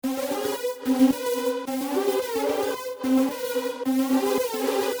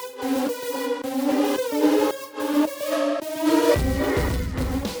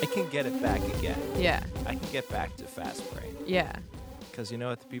I can get it back again. Yeah. I can get back to fast brain. Yeah. Because you know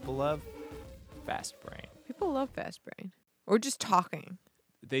what the people love? Fast brain. People love fast brain. Or just talking.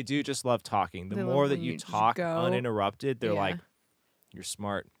 They do just love talking. The They more love that when you you just talk go. uninterrupted, they're Yeah. like, you're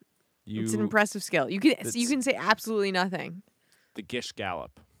smart. It's an impressive skill. You can That's- say absolutely nothing. The Gish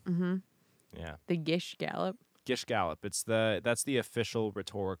Gallop. Mm-hmm. Yeah. The Gish Gallop. Gish Gallop. That's the official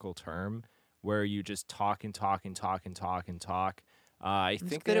rhetorical term where you just talk and talk and talk and talk and talk. I That's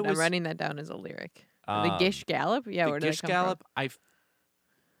think good. that it was I'm writing that down as a lyric. The Gish Gallop? Yeah, the where did Gish that come Gallop.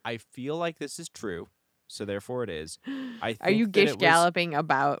 I feel like this is true, so therefore it is. I think Are you that Gish it was- Galloping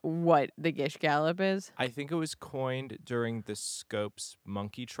about what the Gish Gallop is? I think it was coined during the Scopes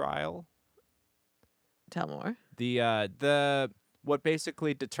monkey trial. Tell more. The what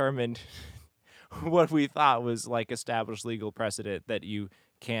basically determined what we thought was like established legal precedent that you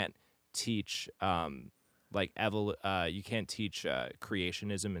can't teach you can't teach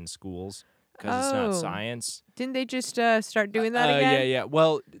creationism in schools because it's not Oh. science. Didn't they just start doing that again? Yeah.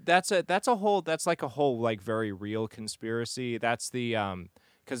 Well, that's like a whole like very real conspiracy. That's the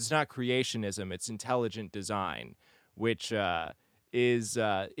because it's not creationism, it's intelligent design, which is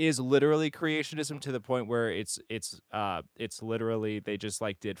literally creationism to the point where it's literally they just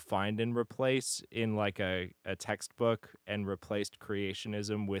like did find and replace in like a textbook and replaced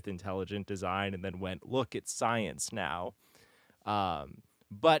creationism with intelligent design and then went, look, it's science now.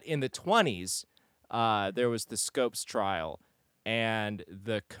 But in the 20s, there was the Scopes trial, and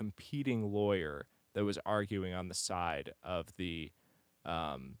the competing lawyer that was arguing on the side of the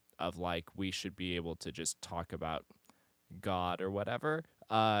of like we should be able to just talk about God or whatever,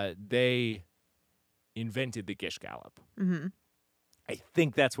 they invented the Gish Gallop. Mm-hmm. I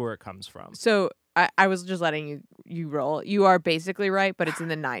think that's where it comes from. So I was just letting you roll. You are basically right, but it's in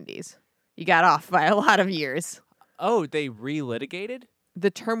the 90s. You got off by a lot of years. Oh, they relitigated?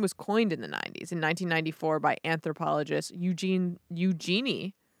 The term was coined in the 90s, in 1994, by anthropologist Eugenie.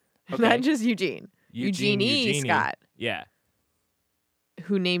 Okay. Not just Eugene. Eugenie. Scott, Yeah.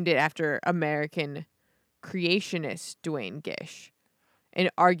 who named it after American creationist Duane Gish, and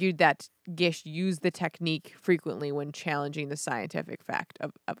argued that Gish used the technique frequently when challenging the scientific fact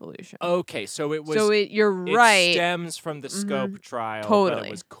of evolution. Okay, so it was. You're it right. stems from the Scope trial, but Totally.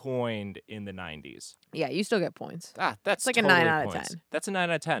 it was coined in the 90s. Yeah, you still get points. That's like a totally 9 out of points. 10. That's a 9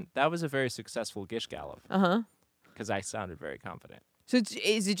 out of 10. That was a very successful Gish Gallop Uh-huh. because I sounded very confident. So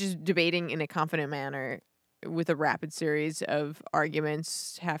is it just debating in a confident manner with a rapid series of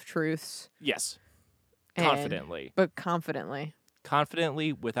arguments, half-truths? Yes, and- confidently. But confidently.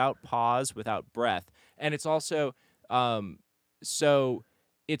 Confidently, without pause, without breath. And it's also so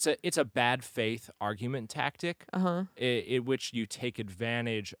it's a bad faith argument tactic Uh-huh. in which you take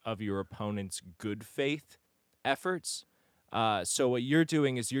advantage of your opponent's good faith efforts. So what you're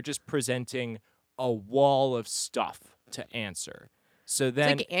doing is you're just presenting a wall of stuff to answer. So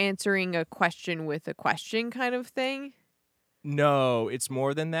then It's like answering a question with a question kind of thing. no, it's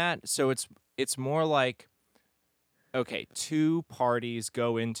more than that. So it's more like, okay, two parties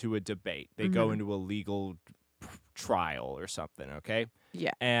go into a debate. They go into a legal trial or something, okay?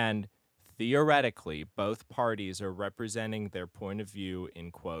 Yeah. And theoretically, both parties are representing their point of view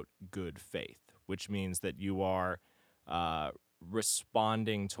in, quote, good faith, which means that you are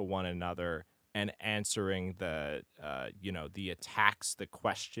responding to one another and answering the attacks, the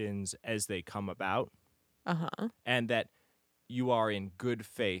questions as they come about, Uh-huh. and that you are in good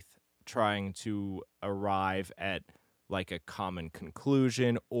faith trying to arrive at like a common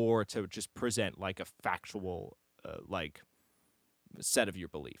conclusion or to just present like a factual set of your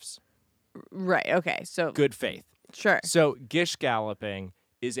beliefs. Right. Okay. So Good faith. sure. So Gish Galloping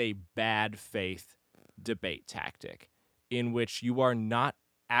is a bad faith debate tactic in which you are not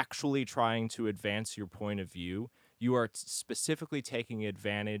actually trying to advance your point of view. You are specifically taking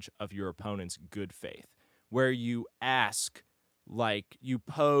advantage of your opponent's good faith, where you ask, like, you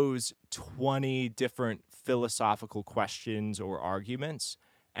pose 20 different philosophical questions or arguments,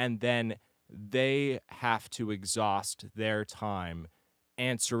 and then they have to exhaust their time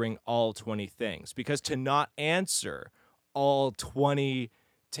answering all 20 things. Because to not answer all 20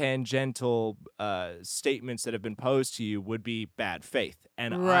 tangential statements that have been posed to you would be bad faith.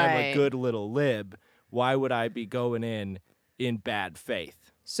 And I'm a Right. good little lib. Why would I be going in bad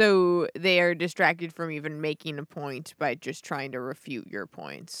faith? So they are distracted from even making a point by just trying to refute your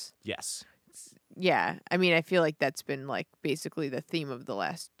points. Yes. Yeah, I mean, I feel like that's been like basically the theme of the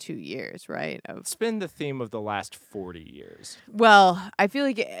last 2 years, right? It's been the theme of the last 40 years. Well, I feel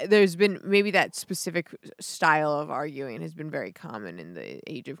like there's been maybe that specific style of arguing has been very common in the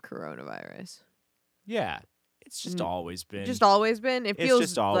age of coronavirus. Yeah, it's just N- always been. Just always been. It It's feels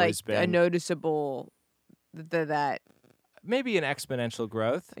just always like a been. noticeable that Maybe an exponential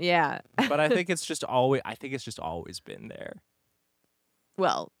growth, yeah. but I think it's just always. I think it's just always been there.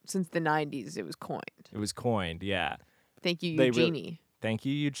 Well, since the 90s, it was coined. It was coined, yeah. Thank you, They Eugenie. Thank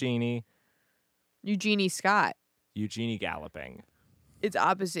you, Eugenie. Eugenie Scott. Eugenie Galloping. It's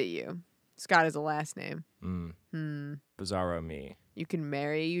opposite you. Scott is a last name. Bizarro me. You can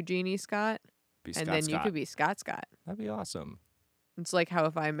marry Eugenie Scott, Be and Scott then Scott. you could be Scott Scott. That'd be awesome. It's like how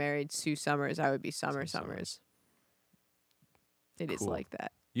if I married Sue Summers, I would be Summer Sue Summers. It is Cool. like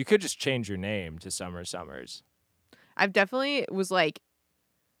that. You could just change your name to Summer Summers. I've definitely was like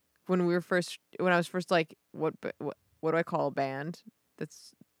when I was first like what do I call a band?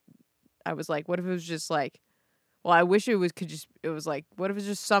 I was like, what if it was just like, well, I wish it was like, what if it's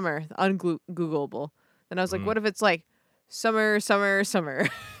just Summer, ungoogleable. Then I was like, what if it's like Summer Summer Summer.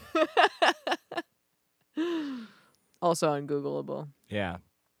 Also ungoogleable. Yeah.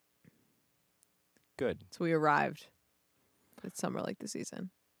 Good. So we arrived at Summer Like the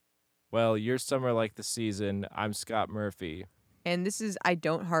Season. Well, you're Summer Like the Season. I'm Scott Murphy. And this is I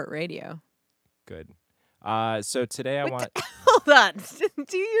Don't Heart Radio. Good. So today I want. Hold on.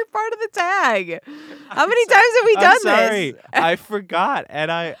 Do your part of the tag. How many times have we done I'm sorry. this? I forgot,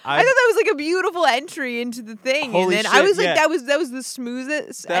 and I I thought that was like a beautiful entry into the thing, Holy and then I shit, was like, yeah. that was the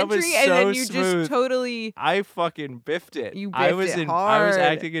smoothest That was entry, and then so you smooth. just totally, I fucking biffed it. You I biffed was it I was hard.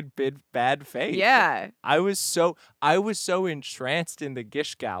 acting in bad faith. yeah. I was so entranced in the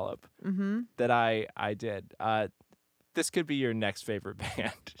Gish Gallop Mm-hmm. that I did. This could be your next favorite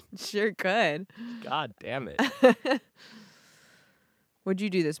band. Sure could. God damn it. What'd you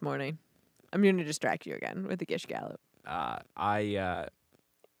do this morning? I'm going to distract you again with the Gish Gallop. I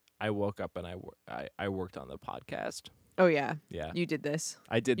woke up and I worked on the podcast. Oh, yeah. Yeah. You did this.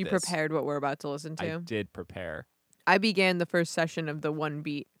 I did You this. prepared what we're about to listen to. I did prepare. I began the first session of the One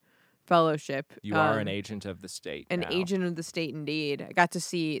Beat Fellowship. You are an agent of the state. An now. agent of the state, indeed. I got to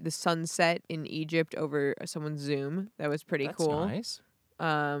see the sunset in Egypt over someone's Zoom. That was pretty That's cool. nice.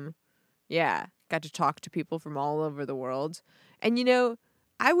 Yeah, got to talk to people from all over the world. And you know,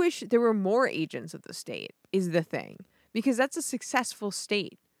 I wish there were more agents of the state, is the thing. Because that's a successful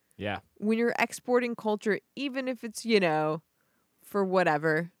state. Yeah. When you're exporting culture, even if it's, you know, for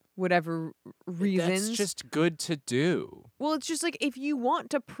whatever reasons. That's just good to do. Well, it's just like if you want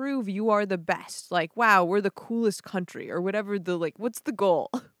to prove you are the best, like, wow, we're the coolest country or whatever what's the goal?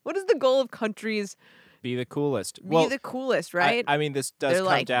 What is the goal of countries? Be the coolest. Be the coolest, right? I mean, this does They're come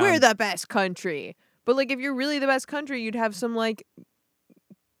like, down. we're the best country. But like, if you're really the best country, you'd have some like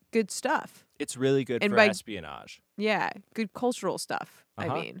good stuff. It's really good And for by- espionage. Yeah, good cultural stuff.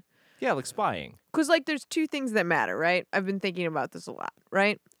 Uh-huh. I mean. Yeah, like spying. Because, like, there's two things that matter, right? I've been thinking about this a lot,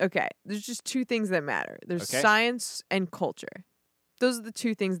 right? Okay, there's just two things that matter. There's Okay. science and culture. Those are the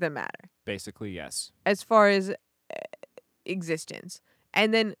two things that matter Basically, yes. as far as existence.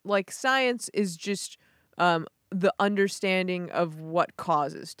 And then, like, science is just the understanding of what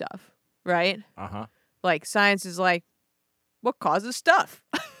causes stuff, right? Uh-huh. Like, science is like, what causes stuff?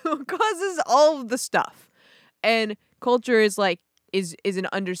 What causes all of the stuff? And culture is like, is an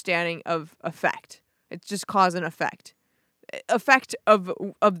understanding of effect. It's just cause and effect. Effect of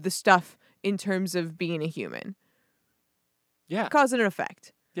the stuff in terms of being a human. Yeah. Cause and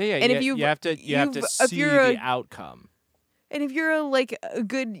effect. Yeah. And you, if you have to if see you're the a- outcome. And if you're like a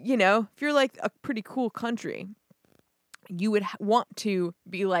good, you know, if you're like a pretty cool country, you would want to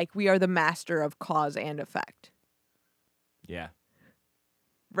be like, we are the master of cause and effect. Yeah.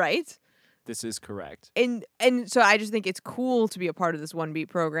 Right? This is correct. And so I just think it's cool to be a part of this One Beat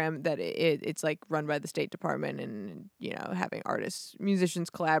program that it's like run by the State Department and, you know, having artists, musicians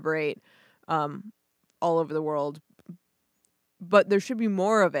collaborate all over the world. But there should be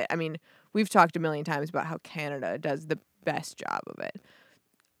more of it. I mean, we've talked a million times about how Canada does the best job of it.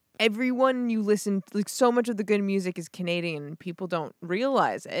 Everyone you listen, like so much of the good music is Canadian and people don't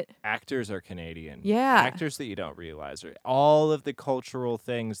realize it. Actors are Canadian. Yeah. Actors that you don't realize are all of the cultural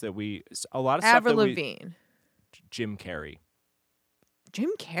things that a lot of stuff Avril that Lavigne. Jim Carrey. Jim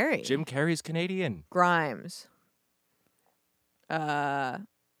Carrey. Jim Carrey's Canadian. Grimes.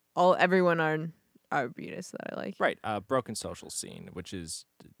 Everyone on Arbutus that I like. Right. Broken Social Scene, which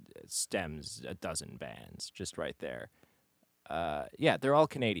stems a dozen bands just right there. Yeah, they're all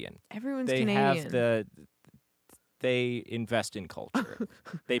Canadian. Everyone's They Canadian. have they invest in culture.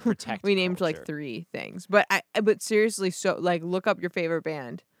 They protect We named culture. like 3 things. But seriously, so like look up your favorite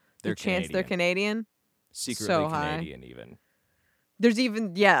band. They're The chance they're Canadian, Secretly so high. Canadian even. There's even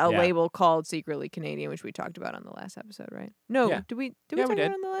a Yeah. label called Secretly Canadian, which we talked about on the last episode, right? No, Yeah. did we Yeah, talk we about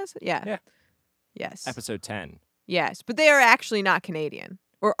did. it on the last? Yeah. Yeah. Yes. Episode 10. Yes, but they are actually not Canadian.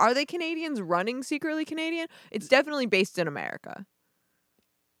 Or are they Canadians running Secretly Canadian? It's definitely based in America.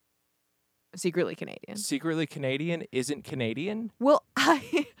 Secretly Canadian. Secretly Canadian isn't Canadian? Well,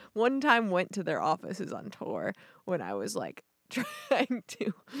 I one time went to their offices on tour when I was like trying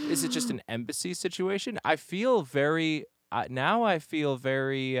to. Is it just an embassy situation? I feel very now I feel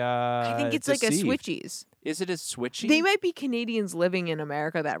very I think it's like a deceived. Switchies. Is it a switchy? They might be Canadians living in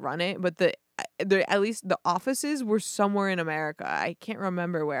America that run it, but the at least the offices were somewhere in America. I can't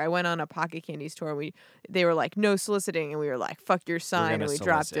remember where. I went on a Pocket Candies tour. They were like no soliciting, and we were like fuck your We're sign, gonna and we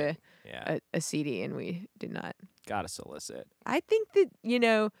dropped solicit. Yeah. a CD, and we did not. Gotta solicit. I think that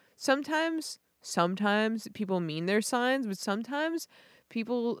sometimes people mean their signs, but sometimes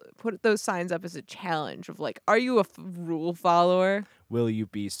people put those signs up as a challenge of like, are you a rule follower? Will you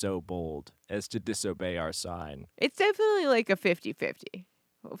be so bold as to disobey our sign? It's definitely like a 50-50.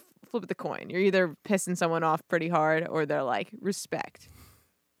 Flip the coin. You're either pissing someone off pretty hard or they're like, respect.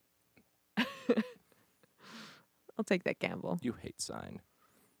 I'll take that gamble. You hate sign.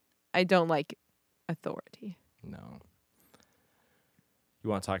 I don't like authority. No. You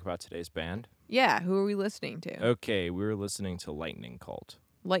want to talk about today's band? Yeah, who are we listening to? Okay, we were listening to Lightning Cult.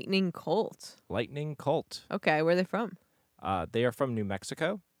 Lightning Colt. Lightning Cult. Okay, where are they from? They are from New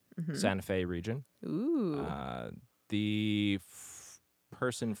Mexico, Mhm. Santa Fe region. Ooh. The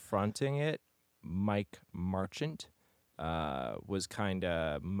person fronting it, Mike Marchant, was kind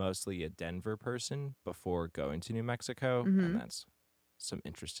of mostly a Denver person before going to New Mexico, Mhm. and that's some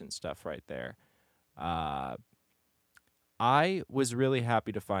interesting stuff right there. I was really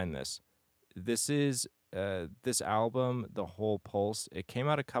happy to find this. This is this album, The Whole Pulse. It came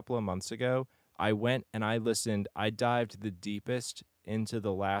out a couple of months ago. I went and I listened. I dived the deepest into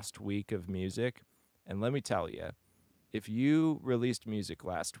the last week of music. And let me tell you, if you released music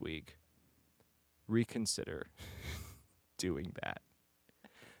last week, reconsider doing that.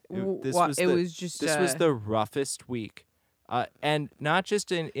 This was the roughest week. And not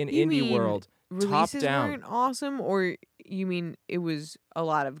just in You indie mean world, top releases down. weren't awesome, or you mean it was a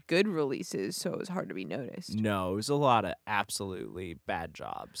lot of good releases, so it was hard to be noticed? No, it was a lot of absolutely bad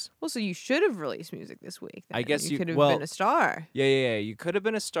jobs. Well, so you should have released music this week. Then. I guess you you- could have well- been a star. Yeah. You could have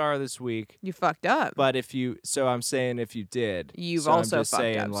been a star this week, You fucked up. but so I'm saying if you did, You've so I'm also just fucked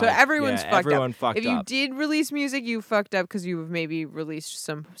saying, up. So like, everyone's yeah, fucked up. everyone fucked If you up. did release music, you fucked up because you've maybe released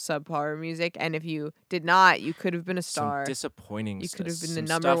some subpar music, and if you did not, you could have been a star. Some disappointing You could have been the some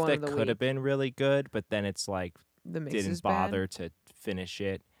number stuff one that of the could have week. been really good, but then it's like The mix didn't is bad. bother to finish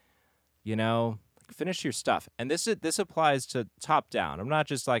it. Finish your stuff. And this applies to top down. I'm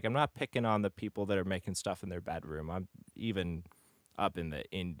not picking on the people that are making stuff in their bedroom. I'm even up in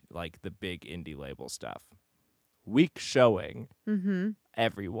the big indie label stuff. Weak showing, Mm-hmm.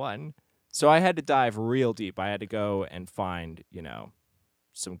 everyone. So I had to dive real deep. I had to go and find,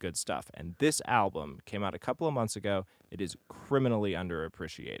 some good stuff. And this album came out a couple of months ago. It is criminally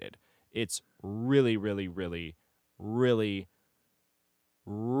underappreciated. It's really, really, really, really,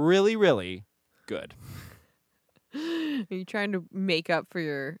 really, really good. Are you trying to make up for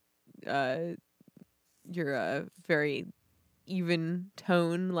your very even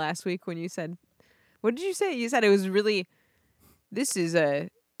tone last week when you said, what did you say? You said it was really, this is a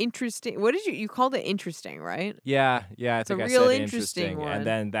interesting, what did you called it interesting, right? Yeah, I It's a think I real said interesting one. And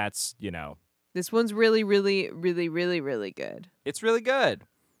then that's, This one's really, really, really, really, really good. it's really good.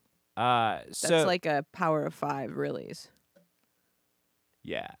 That's like a power of 5 reallys.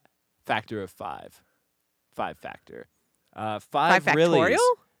 Yeah. Factor of 5. 5 factor. 5 5 factorial? reallys.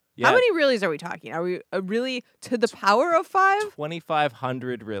 Yeah, How many reallys are we talking? Are we really to the power of 5?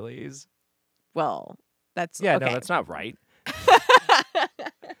 2,500 reallys. Well, that's Yeah, okay. no, that's not right.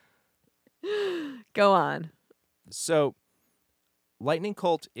 Go on. So, Lightning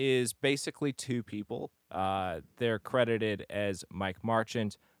Cult is basically 2 people. They're credited as Mike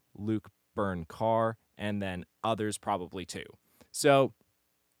Marchant, Luke Byrne Carr, and then others probably too. So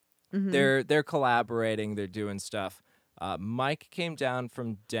Mhm. they're collaborating. They're doing stuff. Mike came down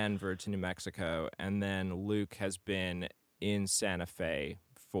from Denver to New Mexico, and then Luke has been in Santa Fe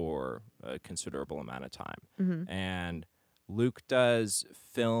for a considerable amount of time. Mhm. And Luke does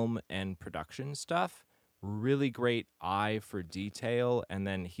film and production stuff. Really great eye for detail. And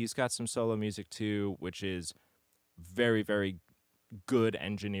then he's got some solo music too, which is very, very good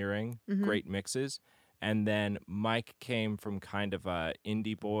engineering, Mhm. great mixes. And then Mike came from kind of a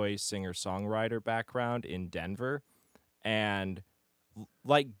indie boy singer-songwriter background in Denver, and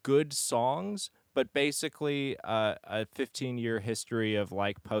like good songs, but basically a 15-year history of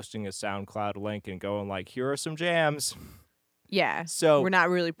like posting a SoundCloud link and going like, here are some jams. Yeah. So We're not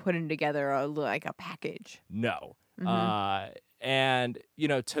really putting together like a package. no. Mhm. And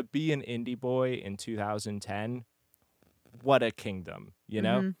to be an indie boy in 2010, what a kingdom,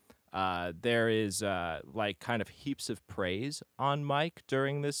 Mhm. There is like kind of heaps of praise on Mike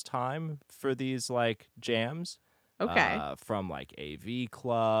during this time for these like jams, Okay. from like AV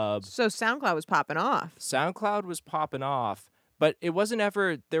Club. So SoundCloud was popping off. SoundCloud was popping off, but it wasn't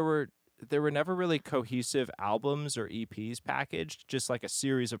ever there were never really cohesive albums or EPs packaged, just like a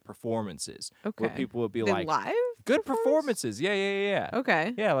series of performances where Okay. people would be The like, live good performance? performances. Yeah.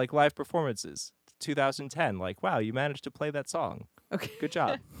 Okay. Yeah, like live performances. 2010, like, wow, you managed to play that song. Okay. Good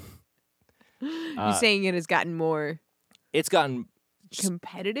job. You saying it has gotten more It's gotten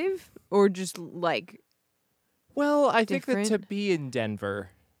competitive or just like well, I think that to different? be in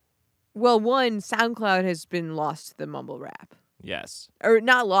Denver, Well, one, SoundCloud has been lost to the mumble rap. yes. Or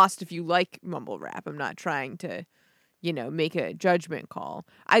not lost if you like mumble rap. I'm not trying to, make a judgment call.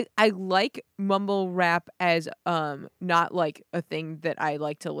 I like mumble rap as not like a thing that I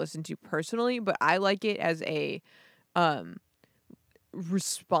like to listen to personally, but I like it as a um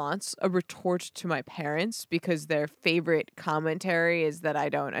response, a retort to my parents because their favorite commentary is that I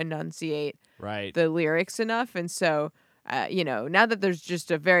don't enunciate Right. the lyrics enough. And so, now that there's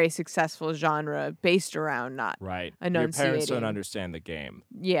just a very successful genre based around not Right. Your parents don't enunciating, understand the game.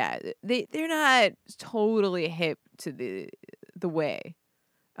 yeah, they're not totally hip to the way.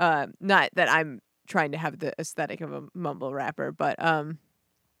 Not that I'm trying to have the aesthetic of a mumble rapper, but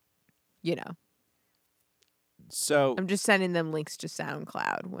you know, So, I'm just sending them links to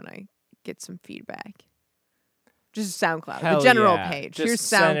SoundCloud when I get some feedback. Just SoundCloud, the hell general yeah. page. Just Here's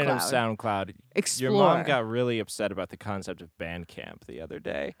sending them SoundCloud. SoundCloud. Explore. Your mom got really upset about the concept of Bandcamp the other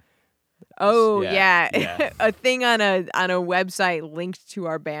day. Oh Yeah, yeah, yeah. a thing on a website linked to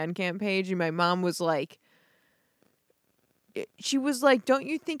our Bandcamp page, and my mom was like, she was like, "Don't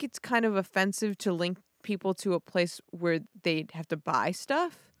you think it's kind of offensive to link people to a place where they'd have to buy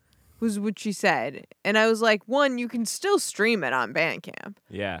stuff?" Was what she said, and I was like, one, you can still stream it on Bandcamp,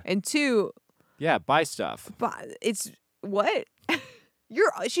 Yeah. and two, Yeah, buy stuff. but it's what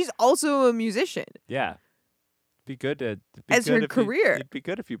she's also a musician. Yeah. Be good to be As good her if career. it'd be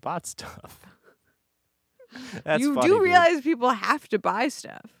good if you bought stuff. That's You funny, do dude. realize people have to buy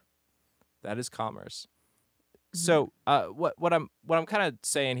stuff. That is commerce. Mhm. So, what I'm kind of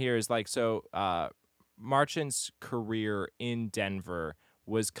saying here is like, so Marchant's career in Denver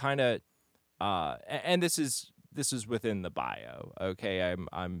was kind of, and this is within the bio. Okay,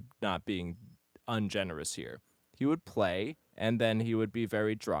 I'm not being ungenerous here. He would play, and then he would be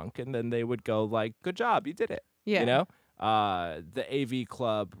very drunk, and then they would go like, "Good job, you did it." Yeah. The AV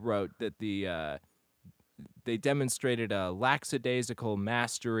Club wrote that they demonstrated a lackadaisical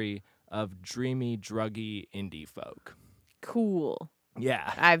mastery of dreamy, druggy indie folk. Cool.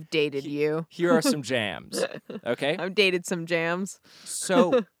 Yeah. I've dated you. Here are some jams. Okay? I've dated some jams.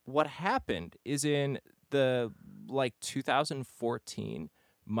 So what happened is in the 2014,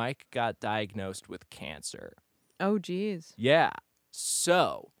 Mike got diagnosed with cancer. Oh, geez. Yeah.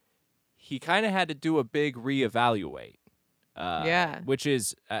 So he kind of had to do a big reevaluate. Yeah. Which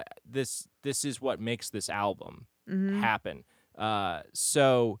is this is what makes this album happen.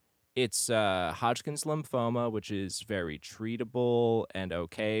 So it's Hodgkin's lymphoma, which is very treatable and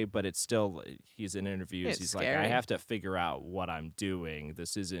okay, but it's still, he's in interviews. It's He's scary. like, I have to figure out what I'm doing.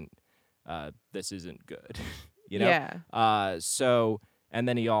 This isn't good. Yeah. So, and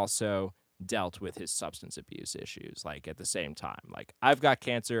then he also dealt with his substance abuse issues, like at the same time. Like, I've got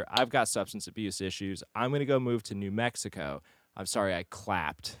cancer, I've got substance abuse issues. I'm going to go move to New Mexico. I'm sorry, I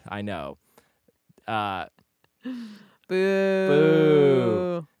clapped. I know.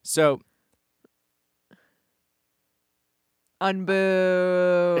 Boo. So,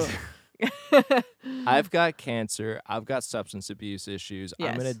 Unboo. I've got cancer. I've got substance abuse issues.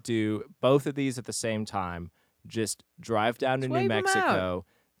 I'm going Yes. to do both of these at the same time. Just drive down to New Swipe 'em Mexico,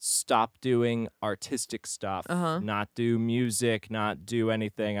 stop doing artistic stuff, Uh-huh. not do music, not do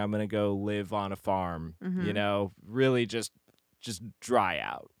anything. I'm going to go live on a farm, really just dry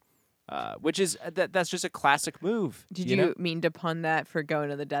out. Which is, that's just a classic move. Did you you know? mean to pun that for going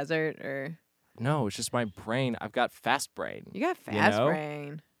to the desert, or No, it's just my brain. I've got fast brain. you got fast know?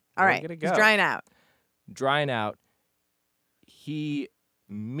 brain? All Where right, you gonna he's go? drying out. Drying out. He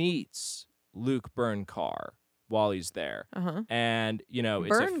meets Luke Berncar while he's there. Uh-huh. And, it's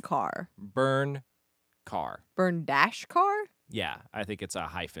Burn car. Bern car. Burn dash car? Yeah, I think it's a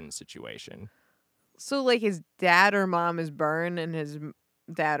hyphen situation. So, like, his dad or mom is burn and his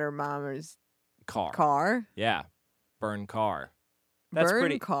dad or mom is Car. car? Yeah, burn car.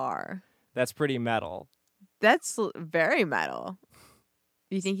 Burn car. That's pretty metal. That's very metal.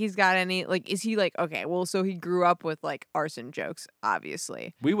 Do you think he's got any, like, is he like, okay, well, so he grew up with, like, arson jokes,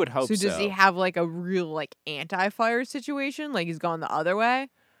 obviously. We would hope So does he so. have, like, a real, like, anti-fire situation? Like, he's gone the other way?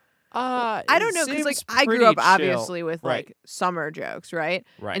 I It don't know, because, like, seems I grew pretty up, chill. obviously, with, Right. like, summer jokes, right?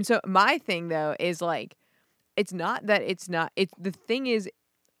 Right. And so my thing, though, is, like, it's not that it's not, it's, the thing is,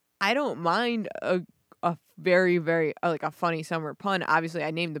 I don't mind a very, very, like, a funny summer pun. Obviously, I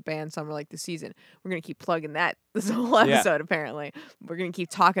named the band Summer Like the Season. We're going to keep plugging that this whole Yeah. episode, apparently. We're going to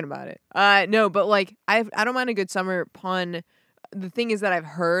keep talking about it. No, but, like, I don't mind a good summer pun. The thing is that I've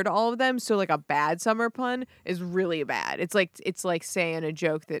heard all of them, so, like, a bad summer pun is really bad. It's like saying a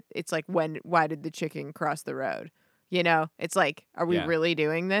joke that it's like, why did the chicken cross the road? You know? It's like, are we Yeah. really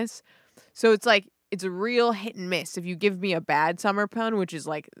doing this? So it's like, it's a real hit and miss. If you give me a bad summer pun, which is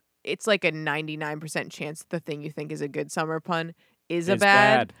like, it's like a 99% chance that the thing you think is a good summer pun is a It's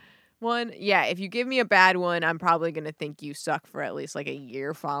bad one. Yeah, if you give me a bad one, I'm probably going to think you suck for at least like a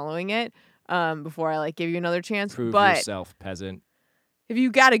year following it, before I like give you another chance. Prove but yourself, peasant. if you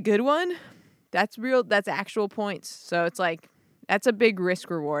got a good one, that's actual points. So it's like, that's a big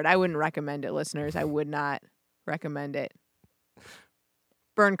risk reward. I wouldn't recommend it, listeners. I would not recommend it.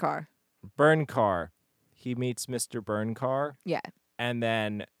 Burn car. Burn car. He meets Mr. Burn car. Yeah. And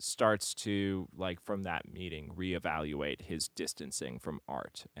then starts to, like, from that meeting, reevaluate his distancing from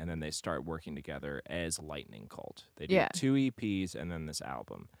art. And then they start working together as Lightning Cult. They do Yeah. 2 EPs and then this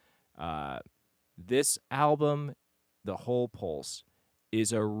album. This album, The Whole Pulse,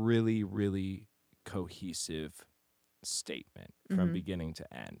 is a really, really cohesive statement from Mhm. beginning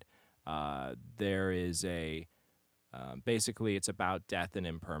to end. There is basically it's about death and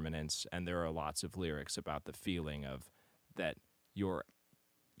impermanence, and there are lots of lyrics about the feeling of that your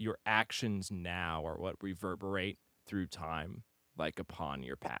actions now are what reverberate through time, like upon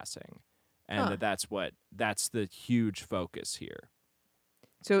your passing, and Huh. that's the huge focus here.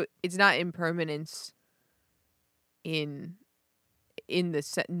 So it's not impermanence in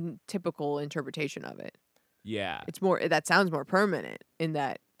the typical interpretation of it. Yeah. It's more, that sounds more permanent in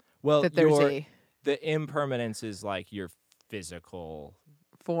that Well, that there's the impermanence is like your physical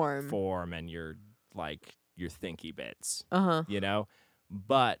form. and your thinky bits, Uh-huh. you know,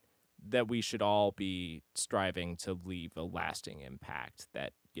 but that we should all be striving to leave a lasting impact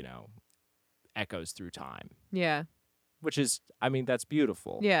that, you know, echoes through time, Yeah. which is, I mean, that's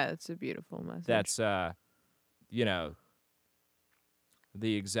beautiful. Yeah, it's a beautiful message. That's, you know,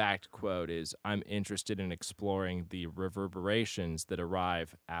 the exact quote is, "I'm interested in exploring the reverberations that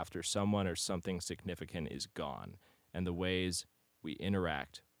arrive after someone or something significant is gone, and the ways we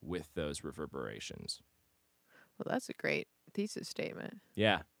interact with those reverberations." Well, that's a great thesis statement.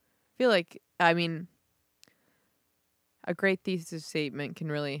 Yeah. I feel like, I mean, a great thesis statement can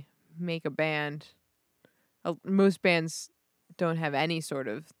really make a band. Most bands don't have any sort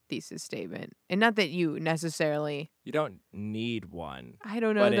of thesis statement. And not that you necessarily, You don't need one. I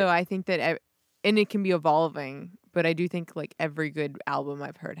don't know, But though. I think that, and it can be evolving, but I do think like every good album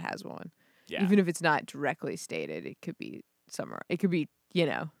I've heard has one. Yeah. Even if it's not directly stated, it could be somewhere. It could be, you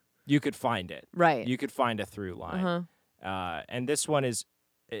know. You could find it. Right. You could find a through line. Uh-huh. And this one is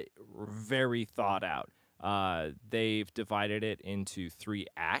very thought out. They've divided it into 3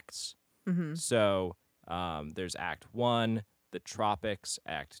 acts. Mm-hmm. So there's Act 1, the tropics,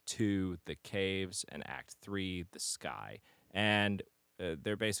 Act 2, the caves, and Act 3, the sky. And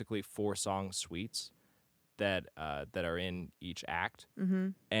they're basically 4-song suites that are in each act. Mm-hmm.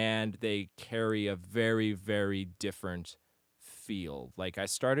 And they carry a very, very different feel. Like, I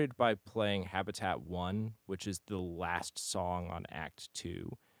started by playing Habitat 1, which is the last song on Act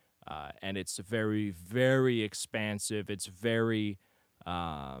 2. And it's very, very expansive. It's very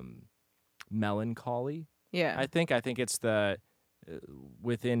melancholy. Yeah. I think it's the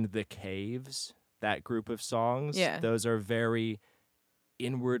within the caves, that group of songs. Yeah. Those are very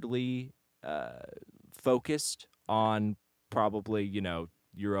inwardly focused on probably, you know,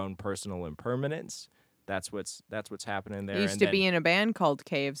 your own personal impermanence. That's what's happening there. I used to be in a band called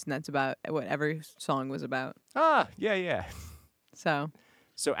Caves, and that's about what every song was about. Yeah. So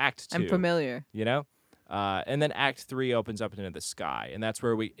So Act 2. I'm familiar. You know? And then Act 3 opens up into the sky, and that's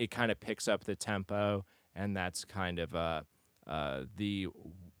where it kind of picks up the tempo, and that's kind of the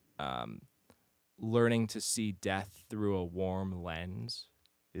learning to see death through a warm lens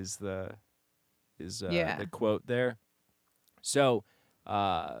is the quote there. So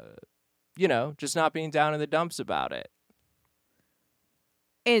just not being down in the dumps about it.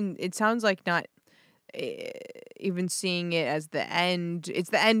 And it sounds like not eh, even seeing it as the end. It's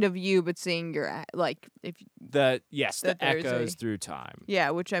the end of you, but seeing your like if The that there's echoes a through time.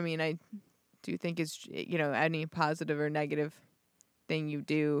 yeah, which I mean I do think is any positive or negative thing you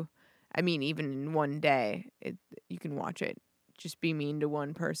do. I mean, even in one day, you can watch it. Just be mean to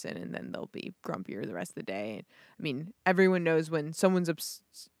one person, and then they'll be grumpier the rest of the day. I mean, everyone knows when someone's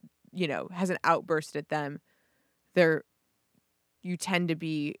has an outburst at them, you tend to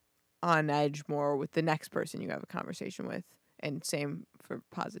be on edge more with the next person you have a conversation with, and same for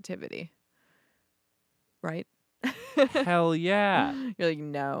positivity, right? Hell yeah. You're like,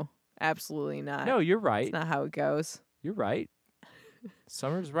 no, absolutely not. No, you're It's right. not how it goes. You're right.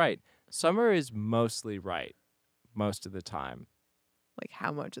 Summer's right. Summer is mostly right most of the time. Like,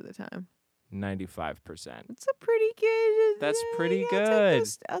 how much of the time? 95%. It's a pretty good. That's pretty yeah, good.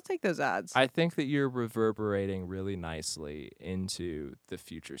 I'll take those odds. I think that you're reverberating really nicely into the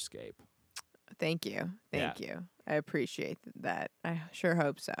futurescape. Thank you. Thank you. I appreciate that. I sure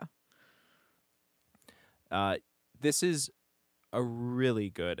hope so. This is a really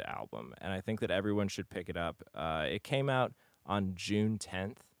good album, and I think that everyone should pick it up. It came out on June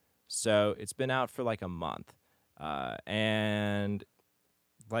 10th, so it's been out for like a month. And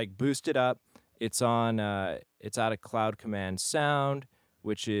like boost it up. It's on. It's out of Cloud Command Sound,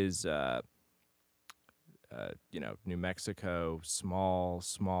 which is New Mexico,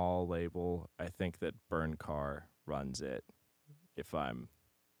 small label. I think that Burn Car runs it, if I'm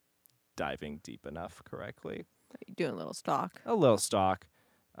diving deep enough correctly. You're doing a little stock. A little stock.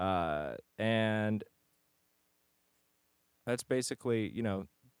 And that's basically,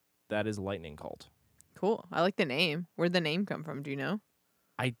 that is Lightning Cult. Cool. I like the name. Where'd the name come from? Do you know?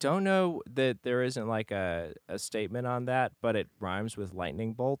 I don't know that there isn't like a statement on that, but it rhymes with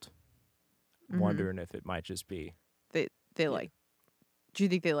lightning bolt. I'm wondering if it might just be. They like. Do you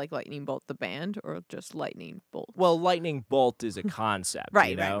think they like Lightning Bolt the band or just Lightning Bolt? Well, lightning bolt is a concept,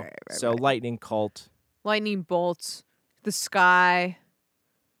 Right. So lightning cult Lightning bolts the sky.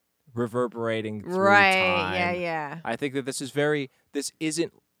 reverberating through Right. time. Yeah. I think that this is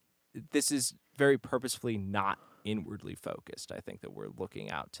very purposefully not inwardly focused. I think that we're looking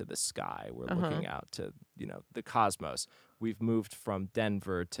out to the sky. We're looking out to, the cosmos. We've moved from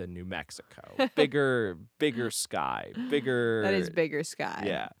Denver to New Mexico. Bigger sky. Bigger. That is bigger sky.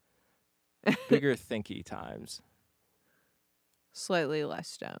 Yeah. Bigger thinky times. Slightly less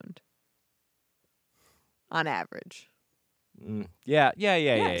stoned. On average. Yeah.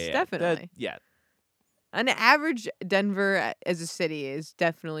 Yes, definitely. Yeah. On average, Denver as a city is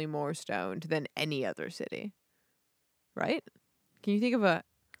definitely more stoned than any other city. Right? Can you think of a...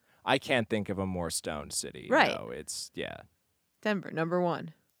 I can't think of a more stoned city. Right. No, it's, yeah. Denver, number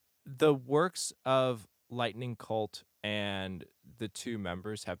one. The works of Lightning Cult and the two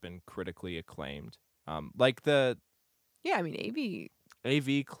members have been critically acclaimed. Like the... Yeah, I mean,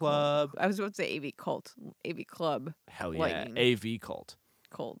 AV Club. I was about to say AV Cult. AV Club. Hell yeah. Lightning. AV Cult.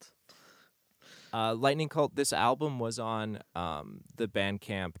 Cult. Lightning Cult, this album was on the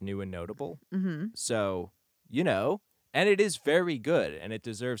Bandcamp New and Notable. Mm-hmm. So, and it is very good, and it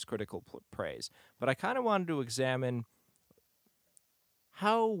deserves critical praise. But I kind of wanted to examine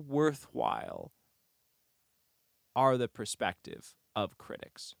how worthwhile are the perspective of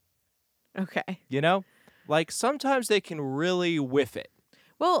critics. Okay. Like sometimes they can really whiff it.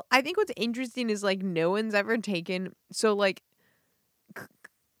 Well, I think what's interesting is like no one's ever taken... So like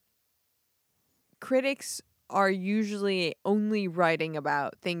critics are usually only writing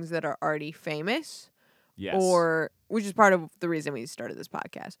about things that are already famous. Yes. Or, which is part of the reason we started this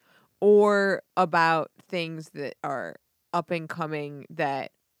podcast, or about things that are up and coming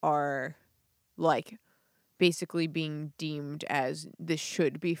that are like basically being deemed as this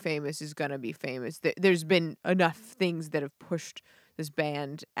should be famous, is gonna be famous. There's been enough things that have pushed this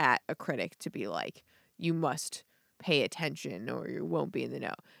band at a critic to be like, you must pay attention or you won't be in the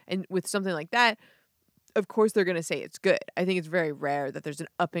know. And with something like that, of course they're going to say it's good. I think it's very rare that there's an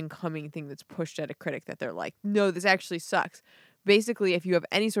up-and-coming thing that's pushed at a critic that they're like, no, this actually sucks. Basically, if you have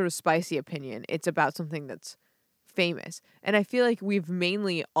any sort of spicy opinion, it's about something that's famous. And I feel like we've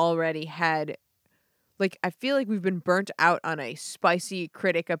mainly already had... Like, I feel like we've been burnt out on a spicy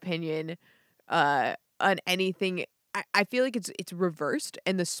critic opinion on anything. I feel like it's reversed,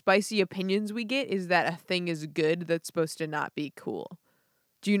 and the spicy opinions we get is that a thing is good that's supposed to not be cool.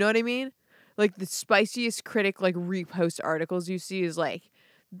 Do you know what I mean? Like, the spiciest critic, like, repost articles you see is, like,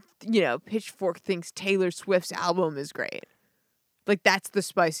 Pitchfork thinks Taylor Swift's album is great. Like, that's the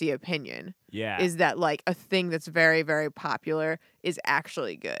spicy opinion. Yeah. Is that, like, a thing that's very, very popular is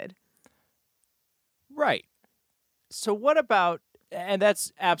actually good. Right. So what about, and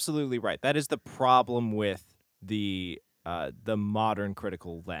that's absolutely right. That is the problem with the modern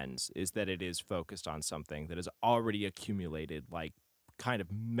critical lens, is that it is focused on something that has already accumulated like kind of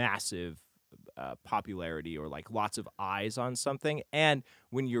massive popularity, or like lots of eyes on something. And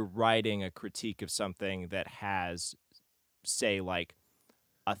when you're writing a critique of something that has, say, like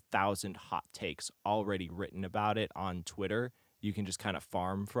 1,000 hot takes already written about it on Twitter, you can just kind of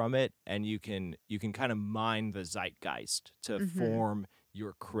farm from it, and you can kind of mine the zeitgeist to Mm-hmm. form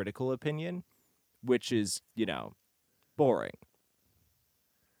your critical opinion, which is, boring.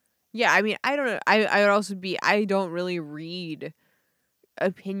 Yeah, I mean, I don't know. I would also be. I don't really read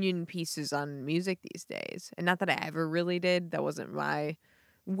opinion pieces on music these days, and not that I ever really did. That wasn't my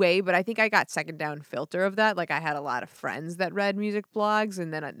way, but I think I got second down filter of that. Like I had a lot of friends that read music blogs,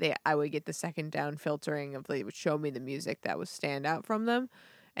 and then I would get the second down filtering of they would show me the music that was stand out from them.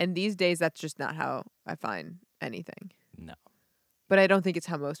 And these days, that's just not how I find anything. No, But I don't think it's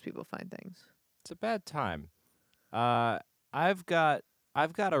how most people find things. it's a bad time. Uh, I've got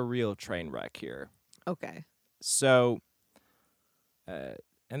I've got a real train wreck here. Okay. So,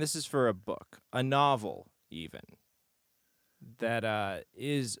 and this is for a book, a novel, even, that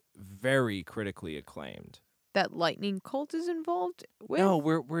is very critically acclaimed. That lightning cult is involved with? No,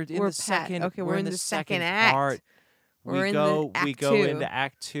 we're in We're the second. Okay, we're in the second part. We're in we act go two. into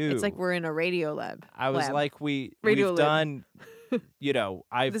Act 2. It's like we're in a radio lab. I was lab. like, Radio we've lib. done,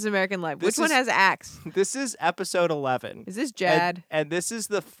 I've This American Life. this Which one is- has acts? this is episode 11. Is this Jad? And this is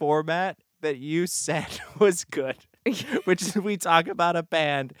the format that you said was good, which is we talk about a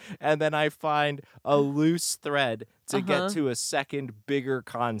band, and then I find a loose thread to get to a second bigger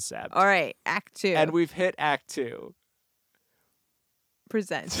concept. All right, Act 2. And we've hit Act 2.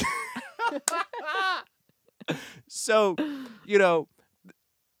 Present. So, the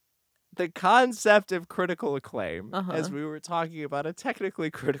concept of critical acclaim, as we were talking about a technically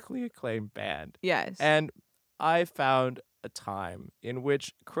critically acclaimed band. Yes. And I found a time in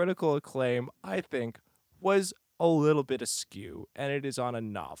which critical acclaim, I think, was a little bit askew, and it is on a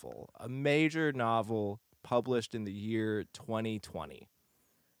novel, a major novel published in the year 2020.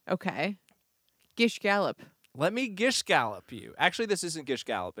 Okay. Gish Gallop. Let me gish gallop you. Actually, this isn't gish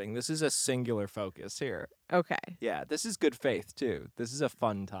galloping. This is a singular focus here. Okay. Yeah, this is good faith, too. This is a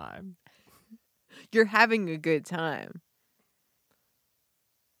fun time. You're having a good time.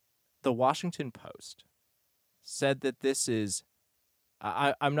 The Washington Post said that this is.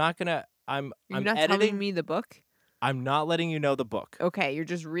 I'm not gonna. I'm not editing. telling me the book? I'm not letting you know the book. Okay, you're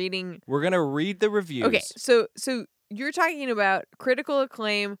just reading. We're gonna read the reviews. Okay, so you're talking about critical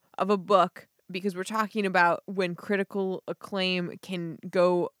acclaim of a book because we're talking about when critical acclaim can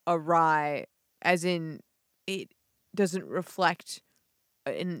go awry, as in it doesn't reflect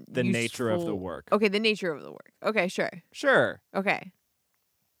the nature of the work. Okay, the nature of the work. Okay, sure. Sure. Okay.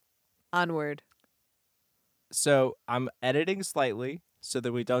 Onward. So I'm editing slightly so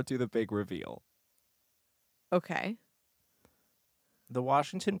that we don't do the big reveal. Okay. The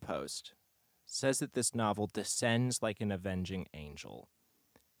Washington Post says that this novel descends like an avenging angel.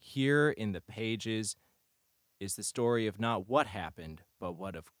 Here in the pages is the story of not what happened, but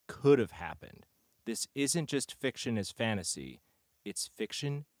what could have happened. This isn't just fiction as fantasy, it's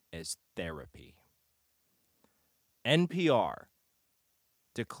fiction as therapy. NPR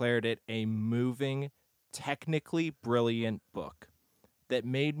declared it a moving, technically brilliant book that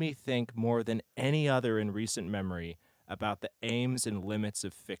made me think more than any other in recent memory about the aims and limits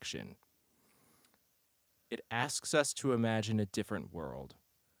of fiction. It asks us to imagine a different world,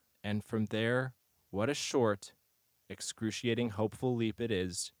 and from there, what a short, excruciating, hopeful leap it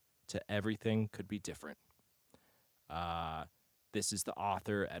is to everything could be different. This is the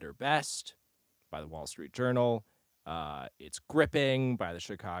author at her best by the Wall Street Journal. It's gripping by the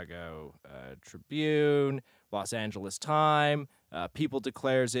Chicago Tribune, Los Angeles Times. People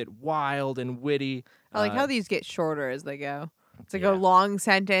declares it wild and witty. I like how these get shorter as they go. It's like Yeah. a long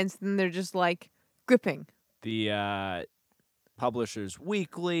sentence, and they're just like gripping. The Publishers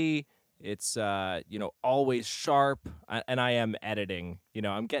Weekly. It's always sharp, and I am editing.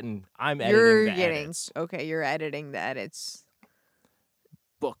 I'm editing the edits. Okay, you're editing the edits.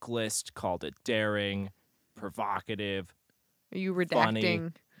 Book list called it daring, provocative. Are you Funny.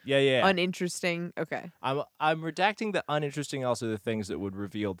 redacting Yeah. uninteresting? Okay. I'm redacting the uninteresting, also the things that would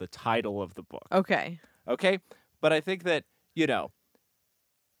reveal the title of the book. Okay. Okay? But I think that,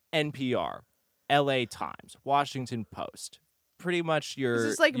 NPR, LA Times, Washington Post, pretty much your Is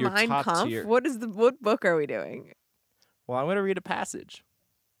this like your Mein top Kampf? tier. What book are we doing? Well, I'm going to read a passage.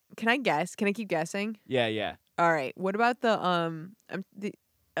 Can I guess? Can I keep guessing? Yeah. All right. What about the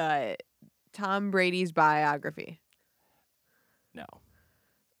Tom Brady's biography. No.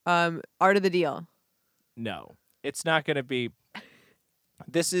 Art of the Deal. No. It's not going to be.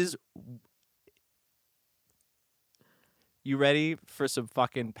 This is. You ready for some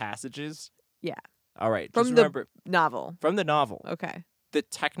fucking passages? Yeah. All right. From Just the remember. novel. From the novel. Okay. The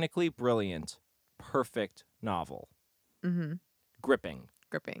technically brilliant, perfect novel. Mm-hmm. Gripping.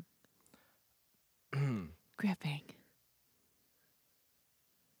 Gripping. Gripping.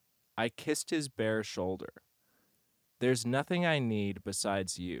 I kissed his bare shoulder. There's nothing I need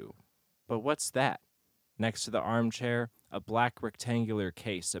besides you. But what's that? Next to the armchair, a black rectangular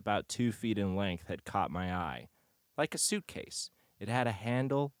case about 2 feet in length had caught my eye. Like a suitcase, it had a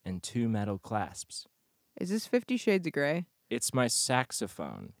handle and 2 metal clasps. Is this 50 Shades of Grey? It's my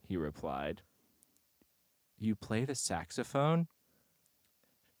saxophone, he replied. You play the saxophone?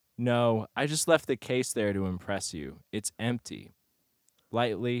 No, I just left the case there to impress you. It's empty.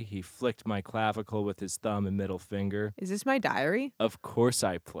 Lightly, he flicked my clavicle with his thumb and middle finger. Is this my diary? Of course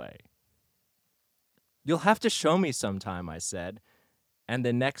I play. You'll have to show me sometime, I said. And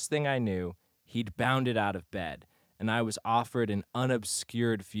the next thing I knew, he'd bounded out of bed, and I was offered an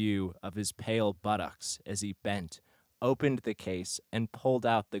unobscured view of his pale buttocks as he bent, opened the case, and pulled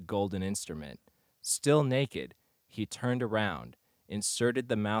out the golden instrument. Still naked, he turned around, inserted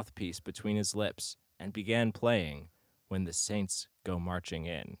the mouthpiece between his lips, and began playing When the Saints Go Marching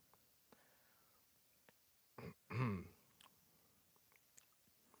In.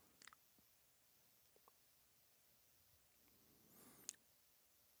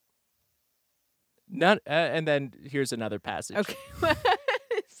 And then here's another passage. Okay.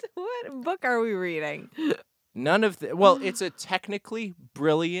 So what book are we reading? None of the well, it's a technically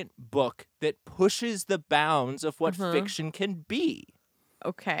brilliant book that pushes the bounds of what fiction can be.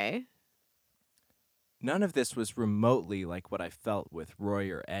 Okay. None of this was remotely like what I felt with Roy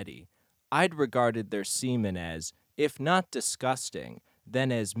or Eddie. I'd regarded their semen as, if not disgusting,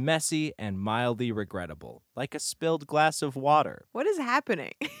 then as messy and mildly regrettable, like a spilled glass of water. What is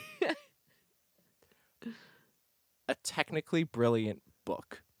happening? A technically brilliant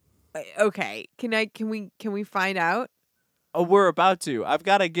book. Okay. Can we find out? Oh, we're about to. I've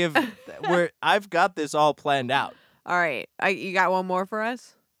got to give. I've got this all planned out. All right. You got one more for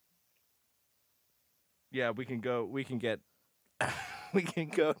us? Yeah, we can go. We can get. We can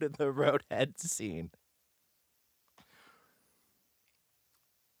go to the roadhead scene.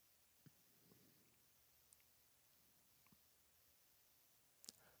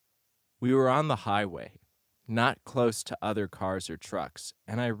 We were on the highway, not close to other cars or trucks,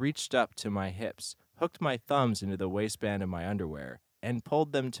 and I reached up to my hips, hooked my thumbs into the waistband of my underwear, and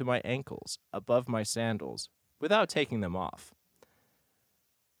pulled them to my ankles, above my sandals, without taking them off.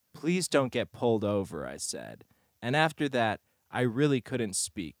 Please don't get pulled over, I said, and after that, I really couldn't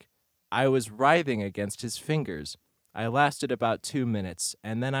speak. I was writhing against his fingers. I lasted about 2 minutes,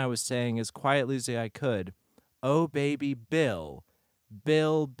 and then I was saying as quietly as I could, "Oh, baby, Bill,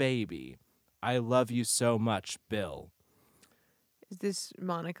 Bill, baby, I love you so much, Bill." Is this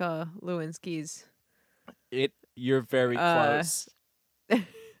Monica Lewinsky's? You're very close.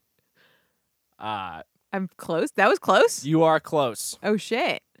 I'm close. That was close. You are close. Oh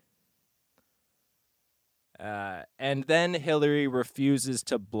shit. And then Hillary refuses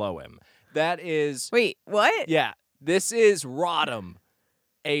to blow him. That is... Wait, what? Yeah, this is Rodham,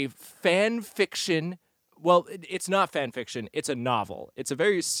 a fan fiction... Well, it's not fan fiction. It's a novel. It's a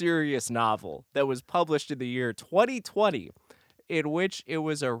very serious novel that was published in the year 2020, in which it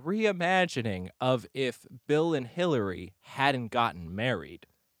was a reimagining of if Bill and Hillary hadn't gotten married.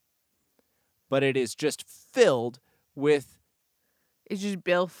 But it is just filled with... It's just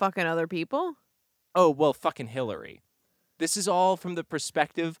Bill fucking other people? Oh, well, fucking Hillary. This is all from the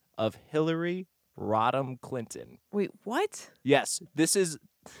perspective of Hillary Rodham Clinton. Wait, what? Yes, this is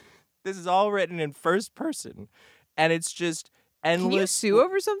all written in first person, and it's just endless. Can you sue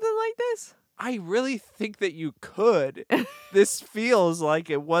over something like this? I really think that you could. This feels like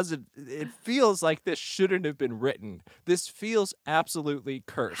it wasn't. It feels like this shouldn't have been written. This feels absolutely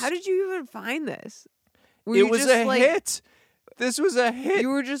cursed. How did you even find this? It was a hit. This was a hit. You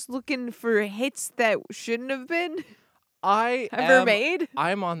were just looking for hits that shouldn't have been ever made?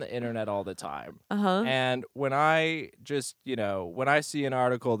 I'm on the internet all the time. Uh-huh. And when I just, when I see an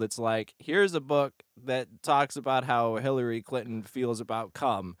article that's like, here's a book that talks about how Hillary Clinton feels about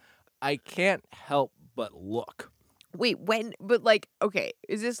cum, I can't help but look. Wait, but like, okay,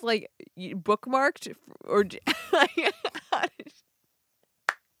 is this like bookmarked or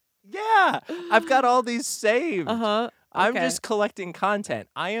Yeah, I've got all these saved. Uh-huh. Okay. I'm just collecting content.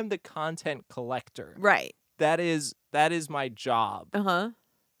 I am the content collector. Right. That is my job. Uh-huh.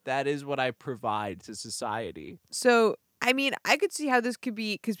 That is what I provide to society. So, I mean, I could see how this could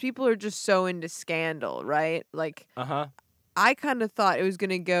be because people are just so into scandal, right? Like, Uh-huh. I kind of thought it was going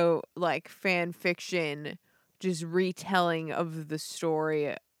to go like fan fiction, just retelling of the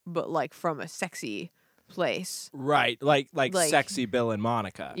story, but like from a sexy place. Right. Like Like- sexy Bill and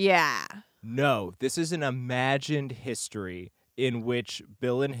Monica. Yeah. No, this is an imagined history in which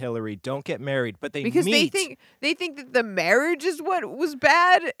Bill and Hillary don't get married, but they Because meet. they think that the marriage is what was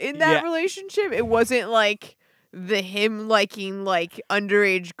bad in that Yeah. relationship. It wasn't like the him liking like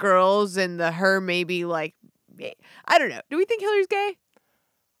underage girls and the her maybe like I don't know. Do we think Hillary's gay?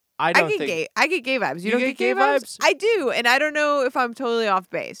 I don't think. I get gay vibes. You, You don't get get gay gay vibes? vibes? I do, and I don't know if I'm totally off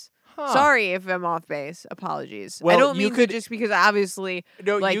base. Huh. Sorry if I'm off base. Apologies. Well, I don't you mean could- to just because obviously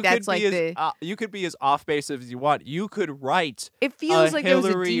No, like, you that's could be like as, you could be as off base as you want. You could write it feels a like there was a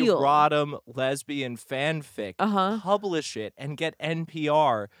Hillary deal. Rodham lesbian fanfic, Uh-huh. publish it, and get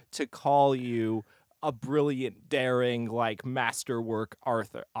NPR to call you a brilliant, daring, like masterwork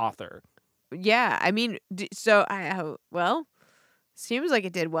author. Yeah, I mean, so well, seems like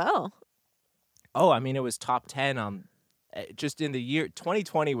it did well. Oh, I mean, it was top 10 on just in the year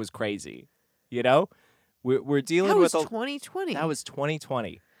 2020 was crazy. You know, we're dealing That was with 2020. that was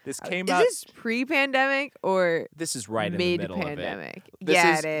 2020. This came Is out. this pre-pandemic or This is right in the middle of it. mid-pandemic? This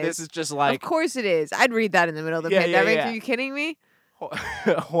Yeah, is, it is. This is just like Of course it is. I'd read that in the middle of the Yeah, yeah, pandemic. yeah. Are you kidding me?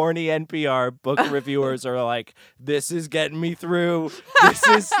 horny NPR book reviewers are like, this is getting me through.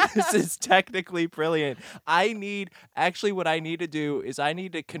 This is technically brilliant. What I need to do is I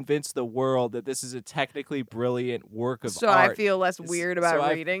need to convince the world that this is a technically brilliant work of So art. I feel less weird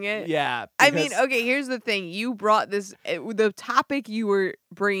about reading it. Yeah. I mean, because- okay, here's the thing. You brought this, the topic you were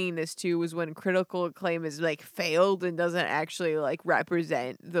bringing this to was when critical acclaim is like failed and doesn't actually like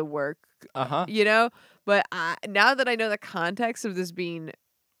represent the work, Uh-huh. you know? But now that I know the context of this being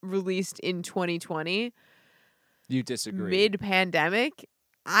released in 2020, You disagree. mid-pandemic,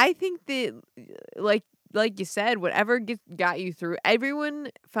 I think that, like you said, whatever got you through, everyone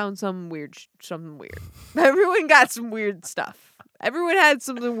found something weird. Everyone got some weird stuff. Everyone had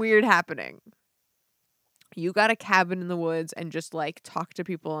something weird happening. You got a cabin in the woods and just like talk to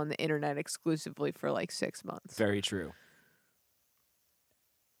people on the internet exclusively for like 6 months. Very true.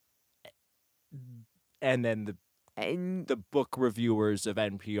 And then And the book reviewers of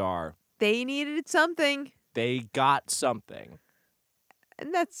NPR, they needed something. they got something.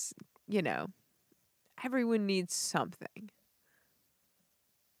 And that's, everyone needs something.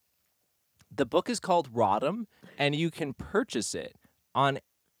 The book is called Rodham, and you can purchase it on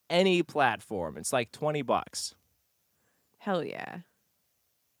any platform. It's like $20. Hell yeah.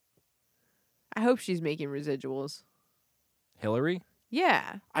 I hope she's making residuals. Hillary?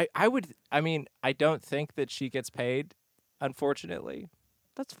 Yeah. I don't think that she gets paid, unfortunately.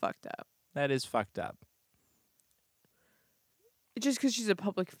 That's fucked up. That is fucked up. Just because she's a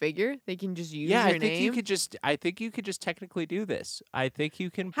public figure, they can just use Yeah, her I think name. you could just technically do this. I think you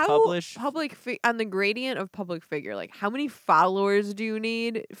can How publish on the gradient of public figure, like how many followers do you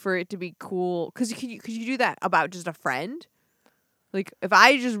need for it to be cool? Because could you do that about just a friend? Like if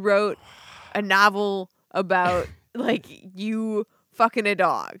I just wrote a novel about like you fucking a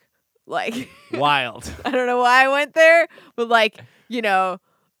dog, like wild. I don't know why I went there, but like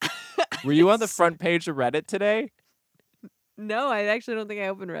Were you on the front page of Reddit today? no, I actually don't think I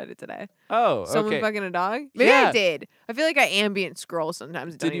opened Reddit today. Oh, Someone okay. fucking a dog? Maybe I Yeah. did. I feel like I ambient scroll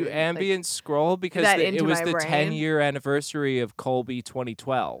sometimes. Did you ambient scroll because that it into was my the brain? 10-year anniversary of Colby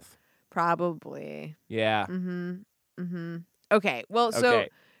 2012? Probably. Yeah. Mm-hmm. Okay. Well, so Okay.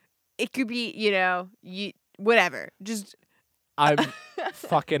 it could be, whatever. Just I'm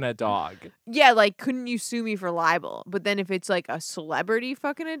fucking a dog. yeah, like couldn't you sue me for libel? But then if it's like a celebrity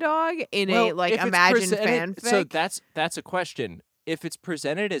fucking a dog in a Well, like if it's imagined presented- fanfic. So that's a question. If it's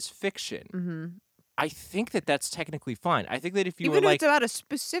presented as fiction, mm-hmm. I think that that's technically fine. I think that if you Even were if like it's about a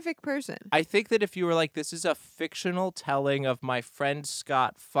specific person. I think that if you were like, this is a fictional telling of my friend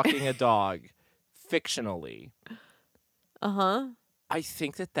Scott fucking a dog, fictionally, Uh-huh. I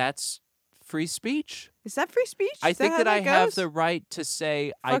think that that's free speech. Is that free speech? I Is think how that I have goes? the right to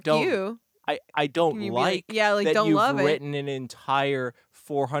say Fuck I don't. you. I don't Can you be like like that don't you've love it. written an entire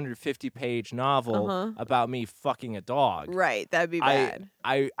 450-page novel Uh-huh. about me fucking a dog. Right, that'd be bad.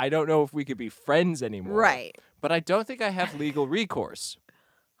 I don't know if we could be friends anymore. Right. But I don't think I have legal recourse.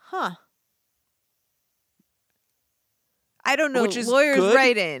 Huh. I don't know. Which is Lawyers good.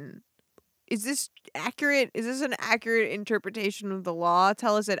 write in. Is this accurate? Is this an accurate interpretation of the law?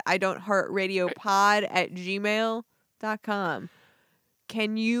 Tell us at idon'theartradiopod@gmail.com.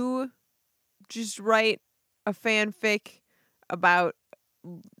 Can you just write a fanfic about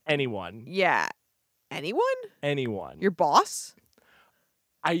Anyone. Yeah. Anyone? Anyone. Your boss?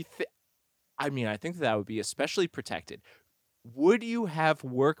 I think that would be especially protected. Would you have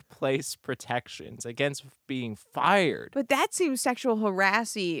workplace protections against being fired? But that seems sexual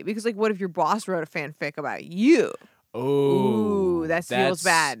harassing because, like, what if your boss wrote a fanfic about you? Oh, Ooh, that feels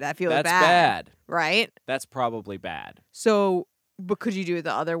bad. That feels that's bad. Right? That's probably bad. So, but could you do it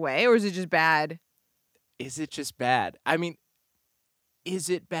the other way, or is it just bad? Is it just bad? I mean, is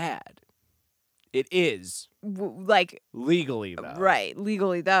it bad? It is. Like, legally, though. Right.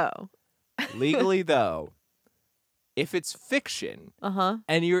 Legally, though. Legally, though. If it's fiction,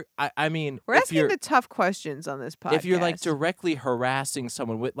 and you're, I mean, we're asking the tough questions on this podcast. If you're like directly harassing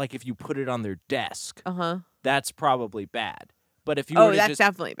someone with, like, if you put it on their desk, that's probably bad. But if you were to that's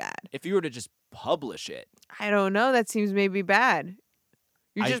definitely bad. If you were to just publish it, I don't know. That seems maybe bad.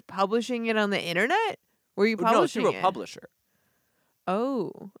 You're just publishing it on the internet? Where are you publishing it? No, through a publisher.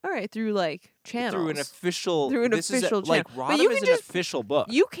 Oh, all right. Through like channels. Through an official channel. Like Rodham is an official book.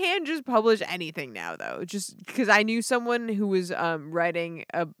 You can just publish anything now, though. Just because I knew someone who was writing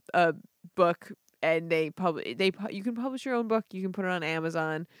a book, and you can publish your own book. You can put it on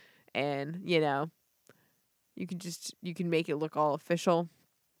Amazon, and you can make it look all official.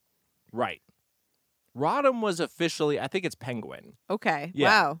 Right. Rodham was officially, I think it's Penguin. Okay. Yeah.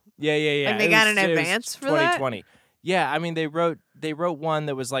 Wow. Yeah. Like they got an advance for 2020. That? Yeah, I mean they wrote one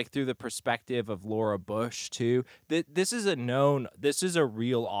that was like through the perspective of Laura Bush too. This is a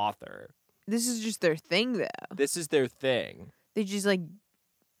real author. This is just their thing though. This is their thing. They just like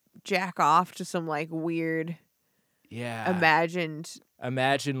jack off to some like weird imagine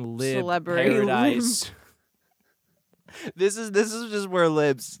lib celebrity paradise. This is just where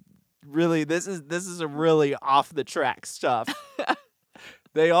libs really this is a really off the track stuff.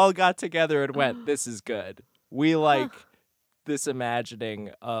 They all got together and went, "This is good. We like this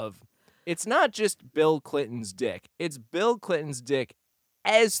imagining of it's not just Bill Clinton's dick. It's Bill Clinton's dick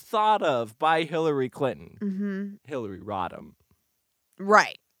as thought of by Hillary Clinton." Mm-hmm. Hillary Rodham.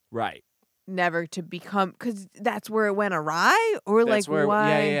 Right. Never to become, because that's where it went awry, or that's like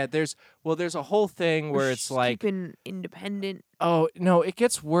why? Yeah. There's a whole thing where it's like keeping independent. Oh no, it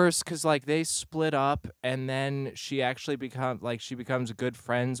gets worse because like they split up, and then she actually becomes good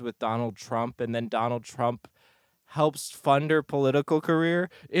friends with Donald Trump, and then Donald Trump helps fund her political career.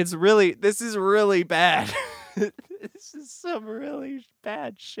 This is really bad. This is some really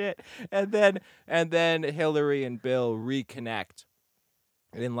bad shit. And then Hillary and Bill reconnect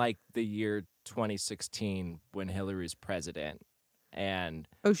in like the year 2016 when Hillary's president. And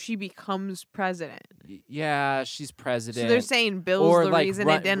she becomes president. Yeah, she's president. So they're saying Bill's the reason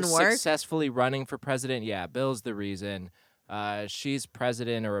it didn't work? Successfully running for president. Yeah, Bill's the reason. She's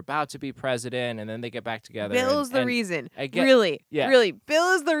president or about to be president, and then they get back together. Bill's the reason. Really?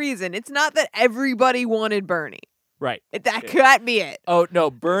 Bill is the reason. It's not that everybody wanted Bernie. Right. That can't be it. Oh,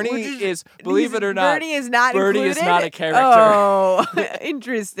 no. Bernie is, believe it or not. Bernie is not Bernie included? is not a character. Oh,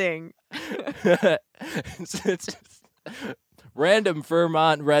 interesting. It's random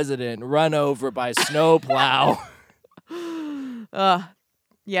Vermont resident run over by snowplow.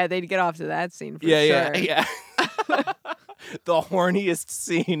 Yeah, they'd get off to that scene for sure. Yeah. The horniest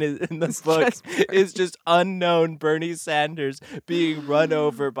scene in the book is just unknown Bernie Sanders being run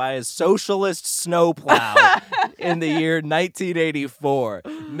over by a socialist snowplow in the year 1984,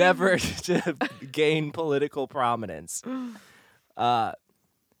 never to gain political prominence. And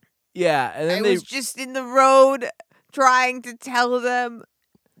then was just in the road trying to tell them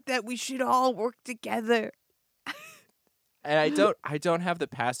that we should all work together. And I don't have the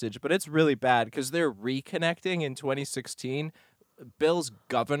passage, but it's really bad because they're reconnecting in 2016. Bill's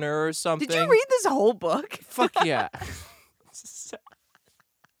governor or something. Did you read this whole book? Fuck yeah.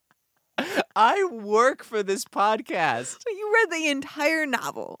 I work for this podcast. You read the entire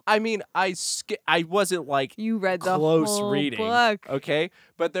novel. I mean, I wasn't like you read the close whole reading, book. Okay?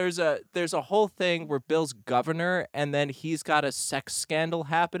 But there's a whole thing where Bill's governor, and then he's got a sex scandal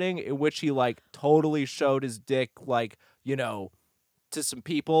happening in which he like totally showed his dick like, you know, to some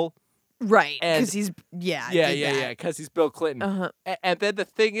people. Right, because he's because he's Bill Clinton. And then the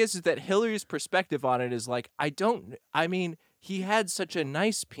thing is that Hillary's perspective on it is like, he had such a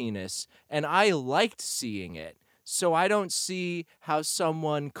nice penis, and I liked seeing it, so I don't see how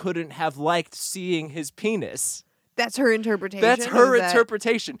someone couldn't have liked seeing his penis. That's her interpretation. That's her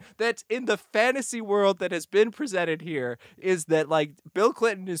interpretation. That's in the fantasy world that has been presented here, is that like Bill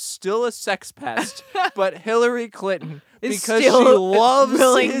Clinton is still a sex pest, but Hillary Clinton, because she loves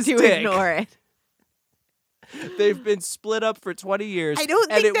his to dick, ignore it. They've been split up for 20 years. I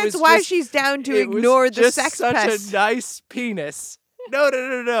don't think that's why she's down to ignore the sex pest. Such a nice penis.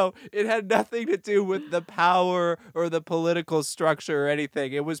 No. It had nothing to do with the power or the political structure or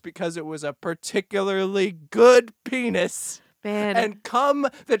anything. It was because it was a particularly good penis. Man. And cum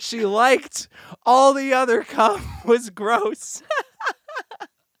that she liked. All the other cum was gross.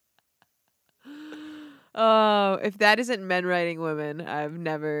 Oh, if that isn't men writing women, I've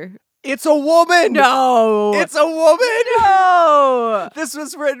never. It's a woman. No. It's a woman. No. This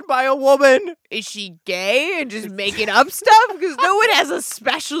was written by a woman. Is she gay and just making up stuff? Because no one has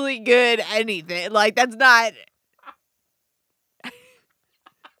especially good anything. Like, that's not.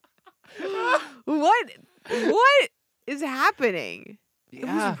 What is happening? It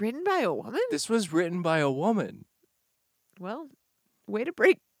Yeah. was written by a woman? This was written by a woman. Well, way to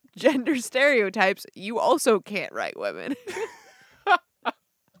break gender stereotypes. You also can't write women.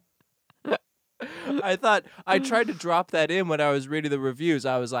 I tried to drop that in when I was reading the reviews.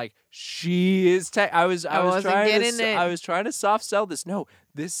 I was like, she is I was wasn't trying getting to it. I was trying to soft sell this. No,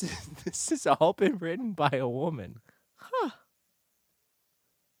 this is all been written by a woman. Huh.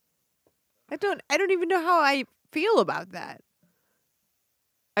 I don't even know how I feel about that.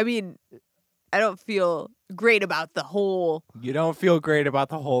 I mean, I don't feel great about the whole. You don't feel great about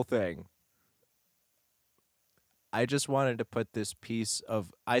the whole thing. I just wanted to put this piece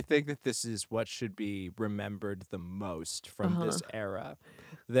of, I think that this is what should be remembered the most from this era.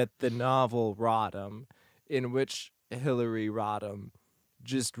 That the novel Rodham, in which Hillary Rodham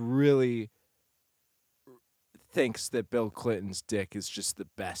just really thinks that Bill Clinton's dick is just the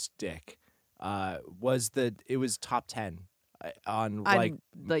best dick, it was top 10 on like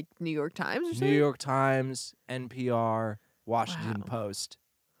New York Times or something? New York Times, NPR, Washington Post,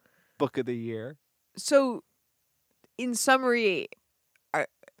 Book of the Year. So, in summary, are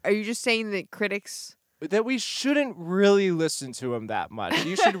you just saying that critics... That we shouldn't really listen to him that much.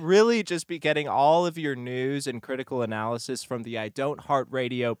 You should really just be getting all of your news and critical analysis from the I Don't Heart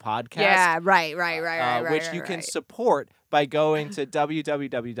Radio podcast. Yeah, right. Which you can support by going to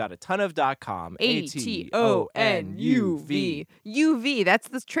www.atonuv.com. ATONUV. UV, that's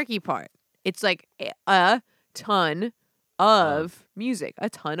the tricky part. It's like a ton of music, a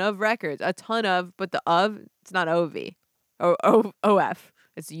ton of records, a ton of, but the of, it's not OV or OF.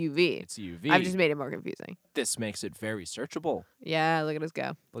 It's UV. It's UV. I've just made it more confusing. This makes it very searchable. Yeah, look at us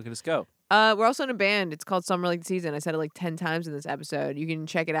go. Look at us go. We're also in a band. It's called Summer Like the Season. I said it like 10 times in this episode. You can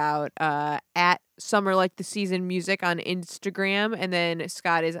check it out at Summer Like the Season Music on Instagram. And then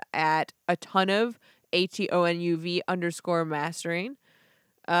Scott is at Atonuv, ATONUV_mastering.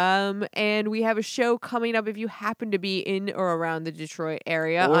 And we have a show coming up if you happen to be in or around the Detroit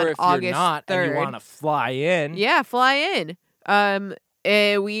area or on if August you're not 3rd. and you want to fly in. Yeah, fly in.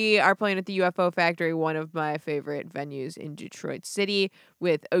 We are playing at the UFO Factory, one of my favorite venues in Detroit City,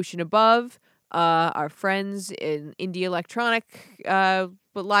 with Ocean Above, our friends in indie electronic, but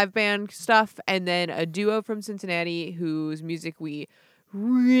live band stuff, and then a duo from Cincinnati whose music we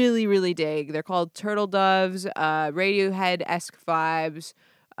really, really dig. They're called Turtle Doves, Radiohead-esque vibes,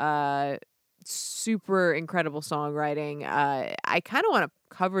 super incredible songwriting. I kind of want to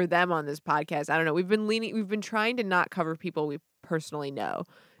cover them on this podcast. I don't know. We've been trying to not cover people we personally know.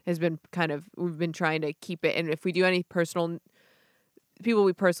 We've been trying to keep it. And if we do any people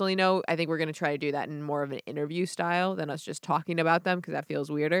we personally know, I think we're going to try to do that in more of an interview style than us just talking about them, because that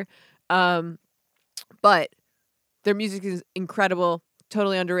feels weirder. But their music is incredible,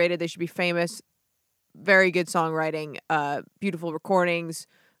 totally underrated. They should be famous. Very good songwriting, beautiful recordings.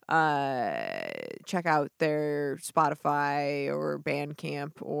 Check out their Spotify or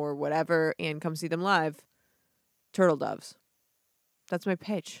Bandcamp or whatever and come see them live. Turtle Doves. That's my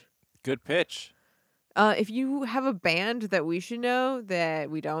pitch. Good pitch. If you have a band that we should know that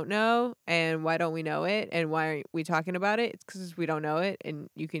we don't know, and why don't we know it, and why aren't we talking about it? It's because we don't know it, and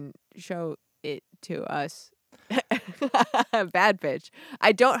you can show it to us. Bad pitch.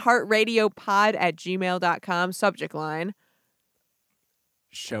 I don't heart radio pod@gmail.com. Subject line.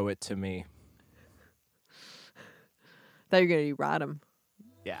 Show it to me. Thought you were going to do Rodham.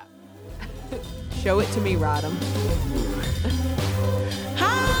 Yeah. Show it to me, Rodham. Hi.